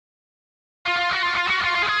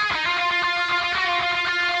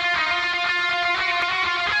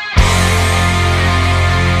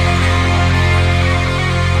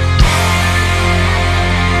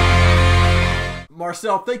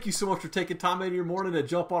Marcel, thank you so much for taking time out of your morning to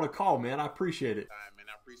jump on a call, man. I appreciate it.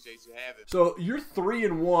 I appreciate you having me. So you're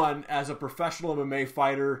 3-1 as a professional MMA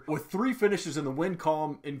fighter with 3 finishes in the win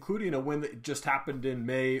column, including a win that just happened in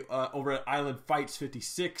May over at Island Fights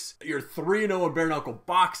 56. You're 3-0 in bare knuckle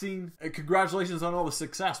boxing. Congratulations on all the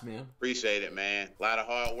success, man. Appreciate it, man. A lot of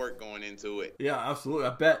hard work going into it. Yeah, absolutely.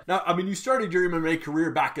 I bet. Now, I mean, you started your MMA career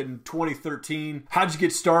back in 2013. How'd you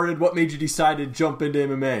get started? What made you decide to jump into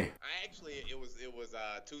MMA? It was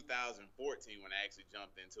 2014 when I actually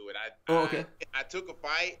jumped into it. I took a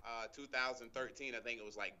fight 2013. I think it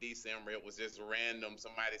was like December. It was just random.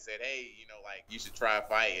 Somebody said, hey, like you should try a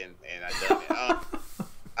fight, and I done it.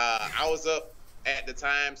 I was up at the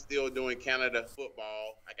time still doing Canada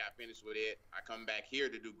football. I got finished with it. I come back here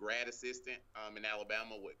to do grad assistant in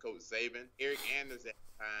Alabama with Coach Saban. Eric Anders at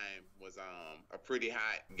the time was a pretty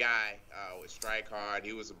hot guy with strike hard.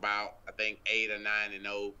 He was about, I think, 8 or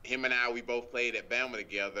 9-0. Him and I, we both played at Bama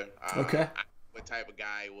together. Okay. What type of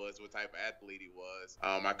guy he was, what type of athlete he was.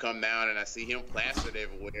 I come down and I see him plastered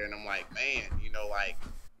everywhere, and I'm like, man,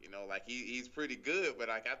 like he's pretty good, but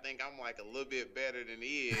like I think I'm like a little bit better than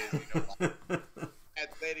he is,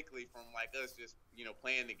 athletically, from like us just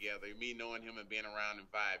playing together, me knowing him and being around him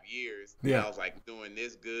 5 years. I was like, doing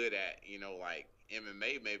this good at like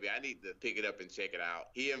MMA, maybe I need to pick it up and check it out.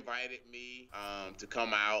 He invited me to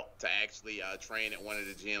come out to actually train at one of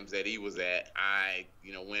the gyms that he was at. I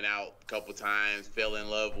went out a couple times, fell in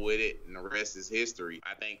love with it, and the rest is history.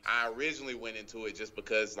 I think I originally went into it just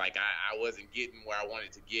because like I wasn't getting where I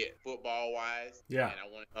wanted to get football wise, and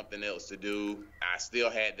I wanted something else to do. I still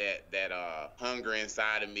had that hunger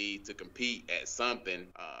inside of me to compete at something,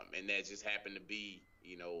 and that just happened to be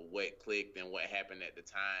what clicked and what happened at the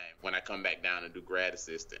time when I come back down and do grad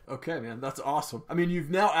assistant. Okay, man, that's awesome. I mean, you've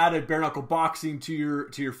now added bare knuckle boxing to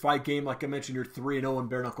your fight game. Like I mentioned, you're 3-0 in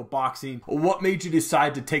bare knuckle boxing. What made you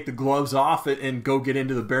decide to take the gloves off and go get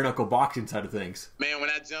into the bare knuckle boxing side of things? Man, when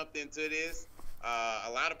I jumped into this,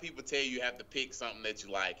 a lot of people tell you have to pick something that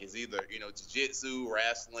you like. It's either, Jiu Jitsu,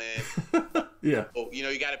 wrestling. Yeah.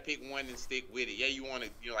 You got to pick one and stick with it. Yeah, you want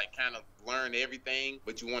to, like kind of learn everything,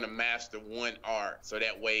 but you want to master one art. So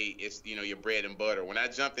that way it's, your bread and butter. When I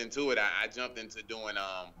jumped into it, I jumped into doing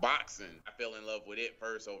boxing. I fell in love with it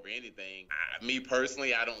first over anything. Me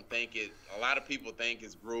personally, I don't think a lot of people think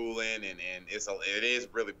it's grueling and it is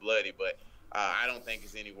really bloody, but I don't think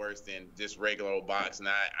it's any worse than just regular old boxing.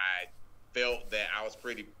 I felt that I was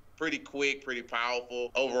pretty quick, pretty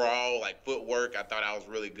powerful. Overall, like footwork, I thought I was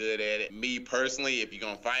really good at it. Me personally, if you're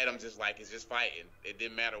gonna fight, I'm just like, it's just fighting. It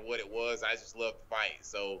didn't matter what it was, I just loved to fight.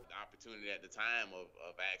 So the opportunity at the time of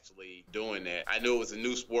actually doing that, I knew it was a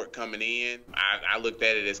new sport coming in. I looked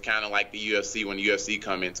at it as kind of like the UFC when the UFC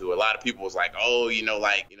come into it. A lot of people was like, oh,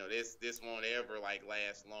 this won't ever like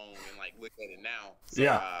last long, and like look at it now.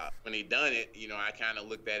 So, when he done it, I kind of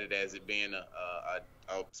looked at it as it being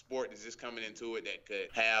a sport that's just coming into it that could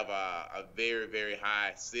have a very, very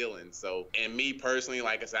high ceiling. So, and me personally,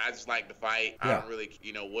 like I said, I just like to fight. I don't really,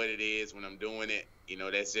 what it is when I'm doing it.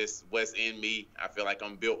 That's just what's in me. I feel like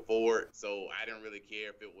I'm built for it. So I didn't really care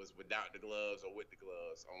if it was without the gloves or with the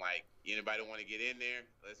gloves. I'm like, anybody want to get in there?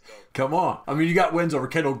 Let's go. Come on. I mean, you got wins over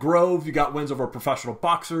Kendall Grove. You got wins over a professional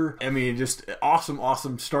boxer. I mean, just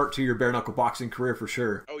awesome start to your bare knuckle boxing career for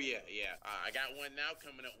sure. Oh, yeah. I got one now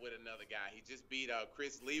coming up with another guy. He just beat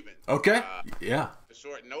Chris Levin. Okay. A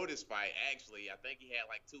short notice fight, actually. I think he had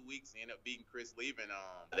like 2 weeks. He ended up beating Chris Levin.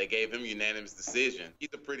 They gave him unanimous decision. He's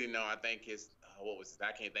a pretty I think his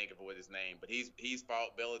I can't think of what his name, but he's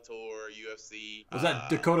fought Bellator, UFC. Was that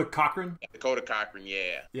Dakota Cochran? Dakota Cochran,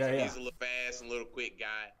 yeah. He's a little fast and a little quick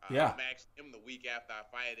guy. I'm actually him the week after I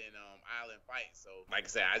fight in Island Fight. So, like I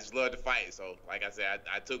said, I just love to fight. So, like I said,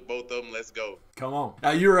 I took both of them. Let's go. Come on.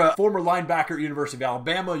 Now, you're a former linebacker at University of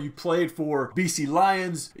Alabama. You played for BC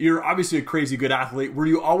Lions. You're obviously a crazy good athlete. Were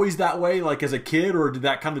you always that way, like as a kid, or did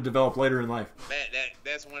that kind of develop later in life?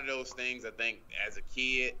 That's one of those things, I think, as a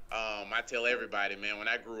kid, I tell everybody, man, when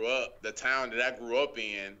I grew up, the town that I grew up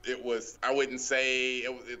in, it was, I wouldn't say,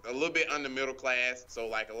 it was a little bit under middle class. So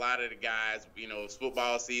like a lot of the guys, it's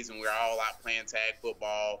football season, we're all out playing tag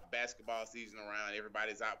football, basketball season around,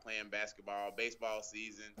 everybody's out playing basketball, baseball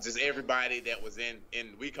season, just everybody that was in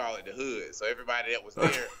we call it the hood. So everybody that was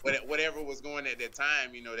there, whatever was going at that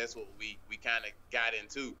time, that's what we kind of got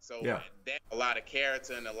into. So that a lot of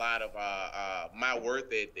character and a lot of my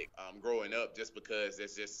worth ethic growing up, just because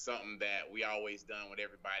it's just something that we always done with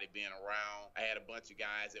everybody being around. I had a bunch of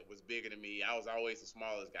guys that was bigger than me. I was always the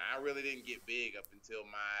smallest guy. I really didn't get big up until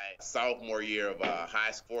my sophomore year of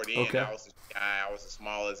high school. Okay. I was the guy. I was the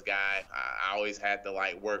smallest guy. I always had to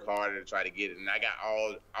like work harder to try to get it. And I got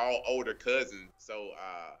all older cousins, so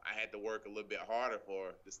I had to work a little bit harder for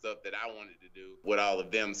the stuff that I wanted to do with all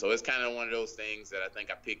of them. So it's kind of one of those things that I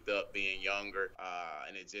think I picked up being younger,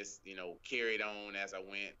 and it just, you know, carried on as I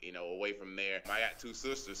went, you know, away from there. I got two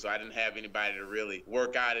sisters, so I didn't have anybody to really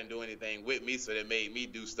work out and do anything with me, so that made me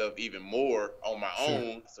do stuff even more on my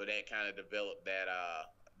own. So that kind of developed that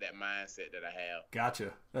mindset that I have.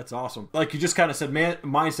 Gotcha. That's awesome. Like you just kind of said,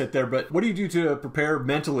 mindset there, but what do you do to prepare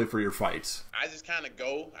mentally for your fights? I just kind of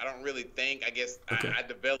go. I don't really think. I guess Okay. I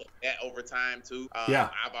developed that over time too. Yeah.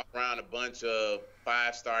 I'm around a bunch of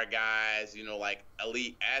 5-star guys, you know, like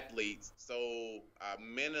elite athletes. So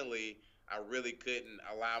mentally, I really couldn't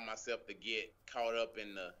allow myself to get caught up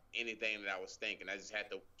in anything that I was thinking. I just had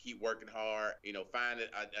to keep working hard, you know, find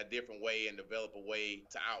a different way and develop a way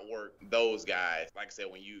to outwork those guys. Like I said,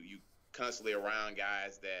 when you constantly around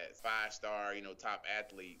guys that 5-star, you know, top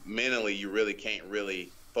athlete, mentally you really can't really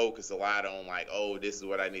focus a lot on like, oh, this is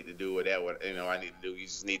what I need to do or that what, you know, I need to do. You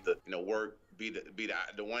just need to, you know, work, be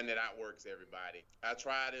the one that outworks everybody. I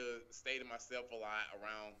try to stay to myself a lot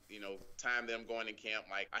around, you know, time that I'm going in camp.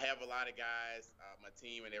 Like I have a lot of guys, my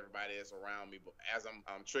team and everybody that's around me, but as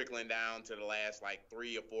I'm trickling down to the last like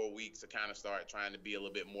 3 or 4 weeks to kind of start trying to be a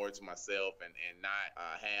little bit more to myself and not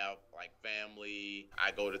have like family.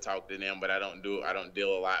 I go to talk to them, but I don't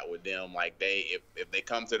deal a lot with them. Like if they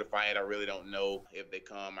come to the fight, I really don't know if they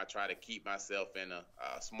come. I try to keep myself in a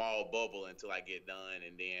small bubble until I get done,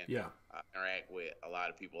 and then interact with a lot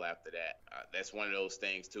of people after that. That's one of those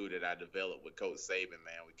things too that I developed with Coach Saban,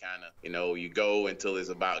 man. We kind of, you know, you go until it's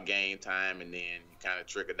about game time, and then you kind of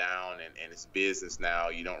trickle down, and it's business now.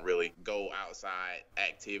 You don't really go outside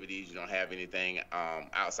activities. You don't have anything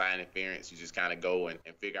outside interference. You just kind of go and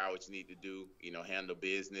figure out what you need to do, you know, handle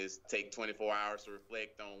business, take 24 hours to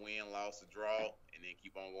reflect on win, loss, or draw, and then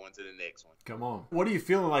keep on going to the next one. Come on. What are you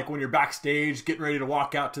feeling like when you're backstage, getting ready to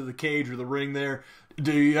walk out to the cage or the ring there?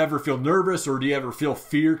 Do you ever feel nervous, or do you ever feel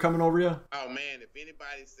fear coming over you? Oh, man, if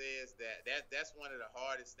anybody says that's one of the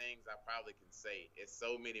hardest things I probably can say. It's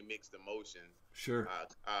so many mixed emotions. Sure.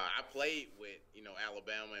 I played with, you know,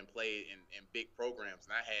 Alabama and played in big programs,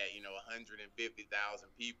 and I had, you know, 150,000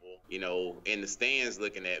 people, you know, in the stands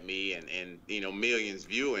looking at me and you know, millions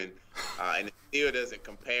viewing, and it still doesn't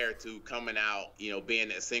compare to coming out, you know, being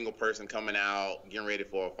that single person coming out, getting ready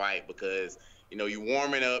for a fight, because, you know, you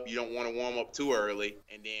warming up, you don't want to warm up too early,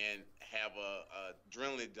 and then have a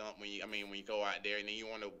adrenaline dump when you go out there, and then you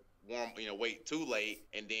want to wait too late,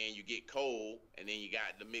 and then you get cold, and then you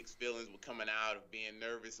got the mixed feelings with coming out of being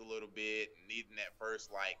nervous a little bit, needing that first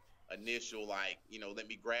like initial, like, you know, let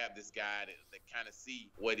me grab this guy to kind of see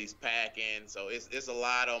what he's packing. So it's a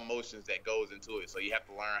lot of emotions that goes into it. So you have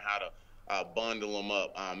to learn how to bundle them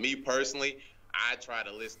up. Me personally, I try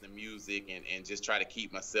to listen to music and just try to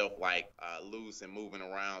keep myself like loose and moving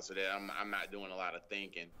around, so that I'm not doing a lot of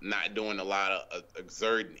thinking, not doing a lot of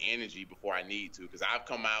exerting energy before I need to. Because I've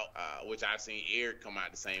come out, which I've seen Eric come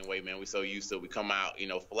out the same way, man. We're so used to, we come out, you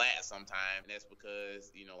know, flat sometimes. And that's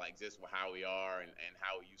because, you know, like just how we are and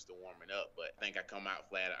how we used to warming up. But I think I come out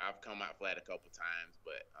flat. I've come out flat a couple times,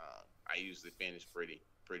 but I usually finish pretty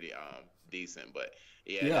decent. But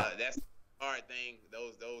that's hard thing.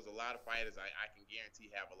 Those a lot of fighters I can guarantee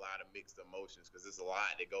have a lot of mixed emotions, because there's a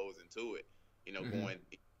lot that goes into it, you know, going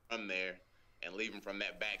from there and leaving from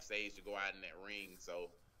that backstage to go out in that ring. So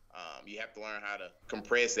you have to learn how to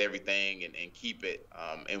compress everything and keep it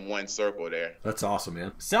in one circle there. That's awesome,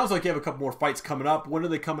 man. Sounds like you have a couple more fights coming up. When are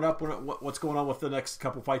they coming up? What's going on with the next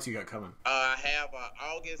couple fights you got coming? I have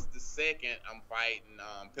August the 2nd, I'm fighting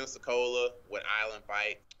Pensacola with Island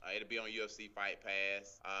Fight. It'll be on UFC Fight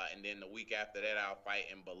Pass. And then the week after that, I'll fight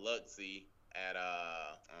in Biloxi at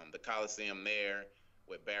the Coliseum there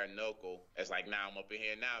with Bare Knuckle. It's like now I'm up in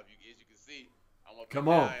here now. As you can see, I'm up Come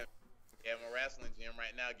in on. now. Yeah, I'm a wrestling gym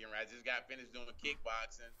right now. I just got finished doing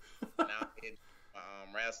kickboxing. And now I'm hitting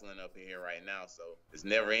wrestling up in here right now. So it's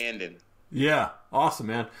never ending. Yeah, awesome,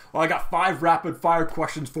 man. Well, I got 5 rapid fire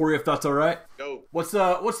questions for you, if that's all right. Go. What's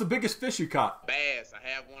the biggest fish you caught? Bass. I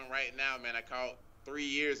have one right now, man. I caught 3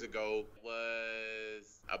 years ago.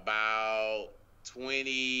 Was about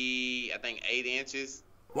 20, I think 8 inches.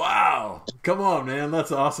 Wow. Come on, man.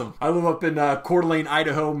 That's awesome. I live up in Coeur d'Alene,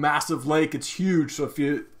 Idaho. Massive lake. It's huge. So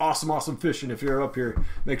awesome fishing. If you're up here,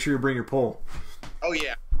 make sure you bring your pole. Oh,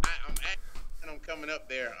 yeah. I'm coming up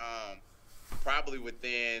there probably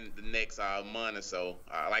within the next month or so.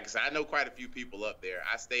 Like I said, I know quite a few people up there.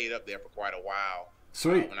 I stayed up there for quite a while.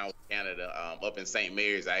 Sweet. When I was in Canada, up in St.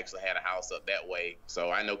 Mary's, I actually had a house up that way. So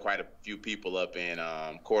I know quite a few people up in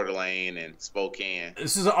Coeur d'Alene and Spokane.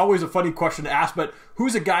 This is always a funny question to ask, but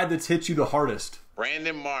who's a guy that's hit you the hardest?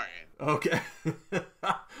 Brandon Martin. Okay.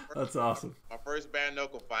 That's awesome. My first bare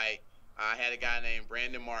knuckle fight, I had a guy named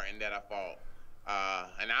Brandon Martin that I fought.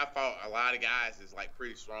 And I fought a lot of guys that's like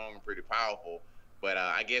pretty strong and pretty powerful. But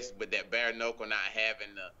I guess with that bare knuckle not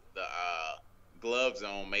having the gloves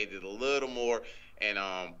on made it a little more. And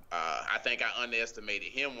I think I underestimated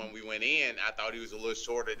him when we went in. I thought he was a little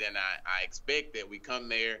shorter than I expected. We come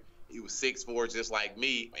there, he was 6'4", just like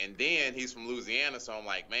me. And then he's from Louisiana, so I'm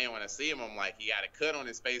like, man, when I see him, I'm like, he got a cut on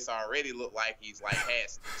his face already, look like he's like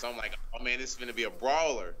has. So I'm like, oh man, this is gonna be a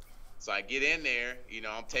brawler. So I get in there, you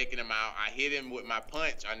know, I'm taking him out. I hit him with my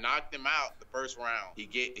punch. I knocked him out the first round. He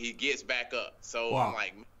gets back up. So wow. I'm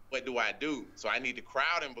like, what do I do? So I need to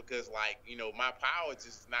crowd him because, like, you know, my power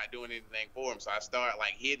just not doing anything for him. So I start,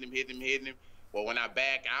 like, hitting him. Well, when I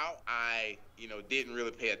back out, I, you know, didn't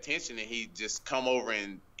really pay attention, and he just come over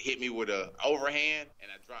and hit me with a overhand,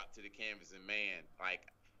 and I dropped to the canvas. And, man, like,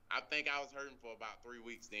 I think I was hurting for about 3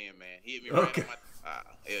 weeks then, man. He hit me right on my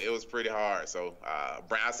it was pretty hard. So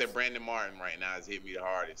I said Brandon Martin right now has hit me the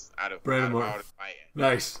hardest out of all the fighting.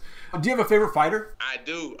 Nice. Do you have a favorite fighter? I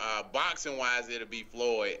do. Boxing-wise, it'll be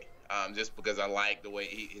Floyd. Just because I like the way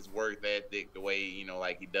his work ethic, the way, you know,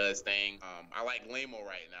 like he does things. I like Lima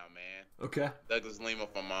right now, man. Okay. Douglas Lima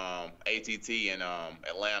from ATT in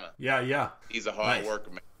Atlanta. Yeah. He's a hard worker,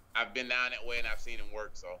 man. I've been down that way and I've seen him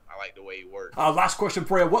work, so I like the way he works. Last question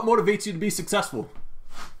for you. What motivates you to be successful?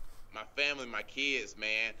 My family, my kids,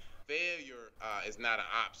 man. Failure is not an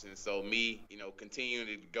option. So me, you know, continuing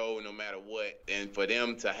to go no matter what, and for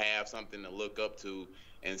them to have something to look up to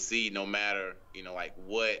and see no matter, you know, like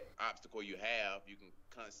what obstacle you have, you can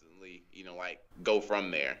constantly, you know, like go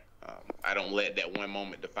from there. I don't let that one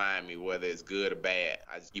moment define me, whether it's good or bad.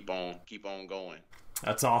 I just keep on going.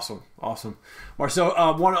 That's awesome. Marcel, I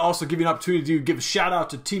want to also give you an opportunity to give a shout out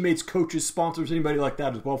to teammates, coaches, sponsors, anybody like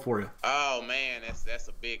that as well for you. Oh man, that's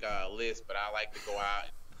a big list, but I like to go out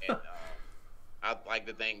and I'd like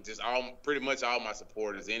to thank just pretty much all my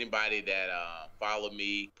supporters, anybody that follow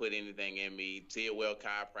me, put anything in me. Well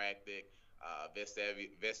Chiropractic,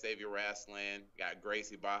 Vestavia Wrestling, got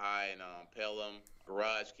Gracie Baja and Pelham,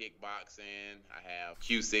 Garage Kickboxing. I have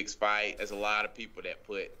Q6 Fight. There's a lot of people that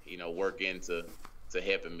put, you know, work into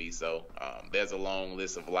helping me. So there's a long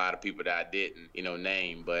list of a lot of people that I didn't, you know,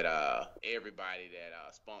 name, but everybody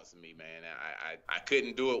that sponsored me, man, I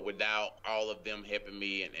couldn't do it without all of them helping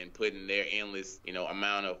me and putting their endless, you know,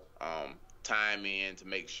 amount of time in to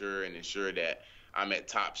make sure and ensure that I'm at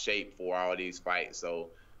top shape for all these fights.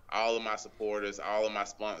 So all of my supporters, all of my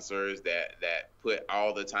sponsors that put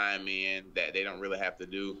all the time in that they don't really have to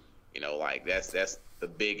do, you know, like that's the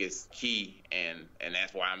biggest key, and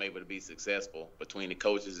that's why I'm able to be successful, between the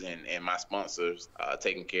coaches and my sponsors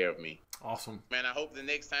taking care of me. Awesome. Man, I hope the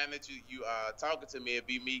next time that you talking to me, it'll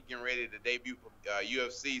be me getting ready to debut for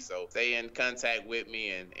UFC. So stay in contact with me,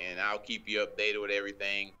 and I'll keep you updated with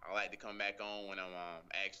everything. I like to come back on when I'm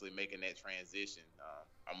actually making that transition.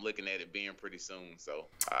 I'm looking at it being pretty soon. So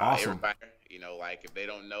awesome. Everybody, you know, like if they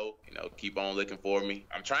don't know, you know, keep on looking for me.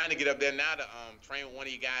 I'm trying to get up there now to train with one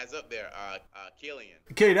of you guys up there, Killian.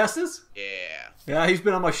 Kate Estes? Yeah, he's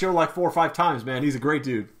been on my show like 4 or 5 times, man. He's a great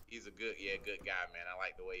dude. He's a good guy, man. I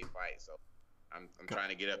like the way he fights. So I'm trying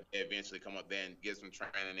to get up there, eventually come up there and get some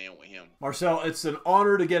training in with him. Marcel, it's an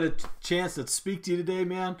honor to get a chance to speak to you today,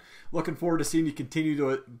 man. Looking forward to seeing you continue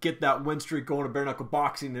to get that win streak going to bare knuckle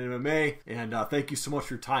boxing and MMA. And thank you so much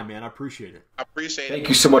for your time, man. I appreciate it. I appreciate it. Thank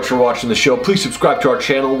you so much for watching the show. Please subscribe to our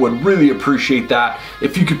channel. Would really appreciate that.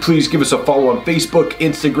 If you could please give us a follow on Facebook,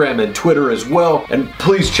 Instagram, and Twitter as well. And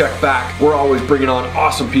please check back. We're always bringing on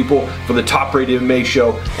awesome people for the top rated MMA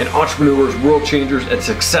show, and entrepreneurs, world changers, and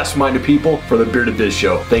success-minded people for the Bearded Biz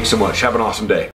Show. Thanks so much. Have an awesome day.